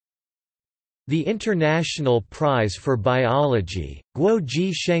The International Prize for Biology,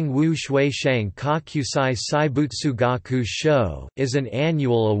 Guoji Shengwu Shuisheng Kakusai Saibutsugaku Sho, is an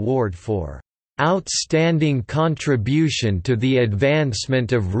annual award for outstanding contribution to the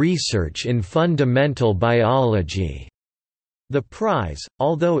advancement of research in fundamental biology. The prize,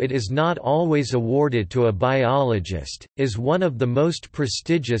 although it is not always awarded to a biologist, is one of the most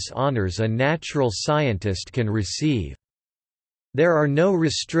prestigious honors a natural scientist can receive. There are no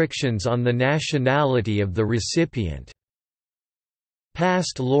restrictions on the nationality of the recipient.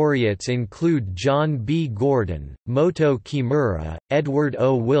 Past laureates include John B. Gordon, Moto Kimura, Edward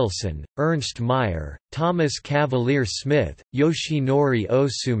O. Wilson, Ernst Mayr, Thomas Cavalier Smith, Yoshinori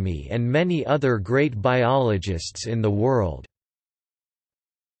Osumi, and many other great biologists in the world.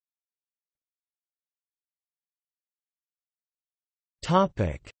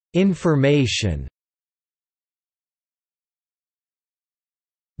 Information.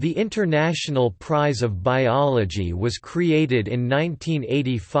 The International Prize of Biology was created in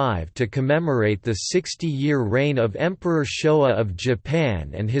 1985 to commemorate the 60-year reign of Emperor Showa of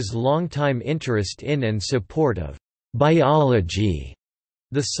Japan and his longtime interest in and support of biology.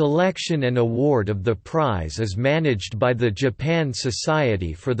 The selection and award of the prize is managed by the Japan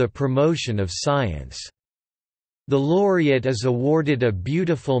Society for the Promotion of Science. The laureate is awarded a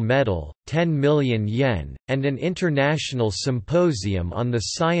beautiful medal, 10 million yen, and an international symposium on the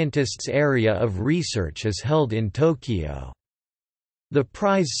scientist's area of research is held in Tokyo. The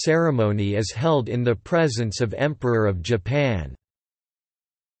prize ceremony is held in the presence of Emperor of Japan.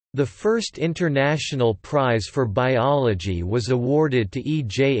 The first International Prize for Biology was awarded to E.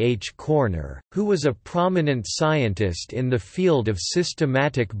 J. H. Corner, who was a prominent scientist in the field of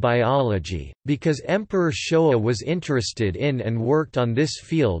systematic biology, because Emperor Showa was interested in and worked on this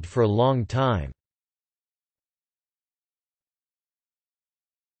field for a long time.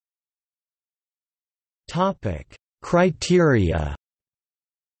 Criteria.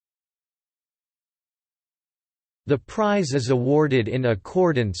 The prize is awarded in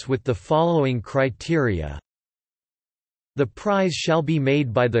accordance with the following criteria. The prize shall be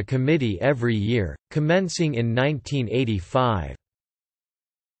made by the committee every year, commencing in 1985.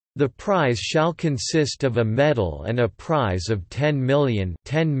 The prize shall consist of a medal and a prize of 10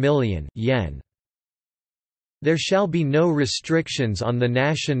 million yen. There shall be no restrictions on the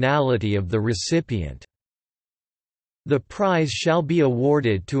nationality of the recipient. The prize shall be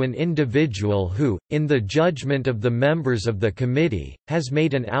awarded to an individual who, in the judgment of the members of the committee, has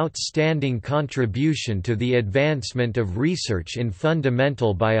made an outstanding contribution to the advancement of research in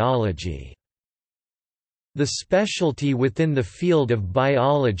fundamental biology. The specialty within the field of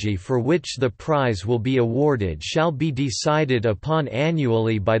biology for which the prize will be awarded shall be decided upon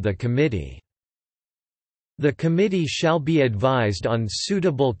annually by the committee. The committee shall be advised on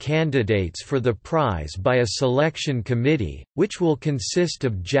suitable candidates for the prize by a selection committee, which will consist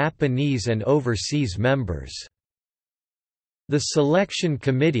of Japanese and overseas members. The selection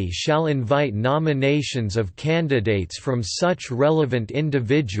committee shall invite nominations of candidates from such relevant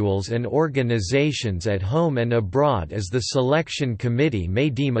individuals and organizations at home and abroad as the selection committee may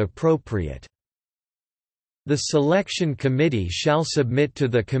deem appropriate. The selection committee shall submit to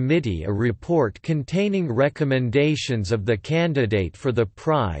the committee a report containing recommendations of the candidate for the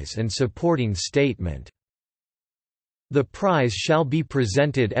prize and supporting statement. The prize shall be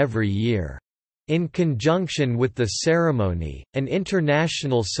presented every year. In conjunction with the ceremony, an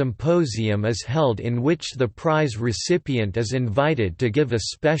international symposium is held in which the prize recipient is invited to give a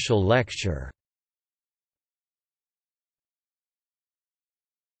special lecture.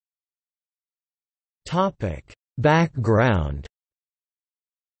 Background.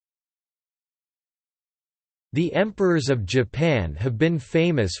 The emperors of Japan have been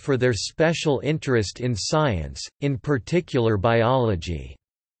famous for their special interest in science, in particular biology.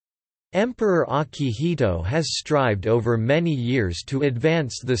 Emperor Akihito has strived over many years to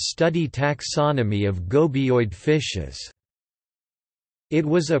advance the study taxonomy of gobioid fishes. It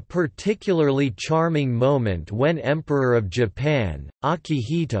was a particularly charming moment when Emperor of Japan,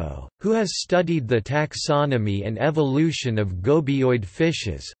 Akihito, who has studied the taxonomy and evolution of gobioid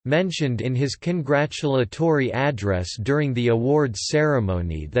fishes, mentioned in his congratulatory address during the awards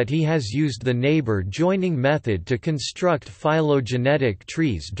ceremony that he has used the neighbor joining method to construct phylogenetic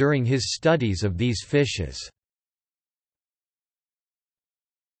trees during his studies of these fishes.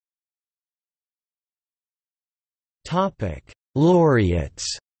 Laureates.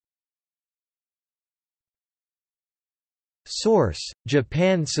 Source: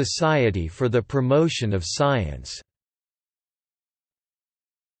 Japan Society for the Promotion of Science.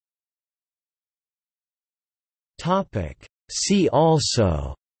 See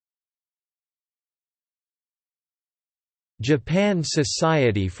also: Japan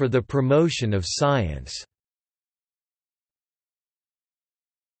Society for the Promotion of Science.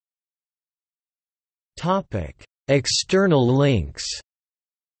 External links.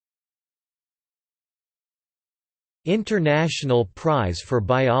 International Prize for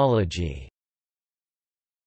Biology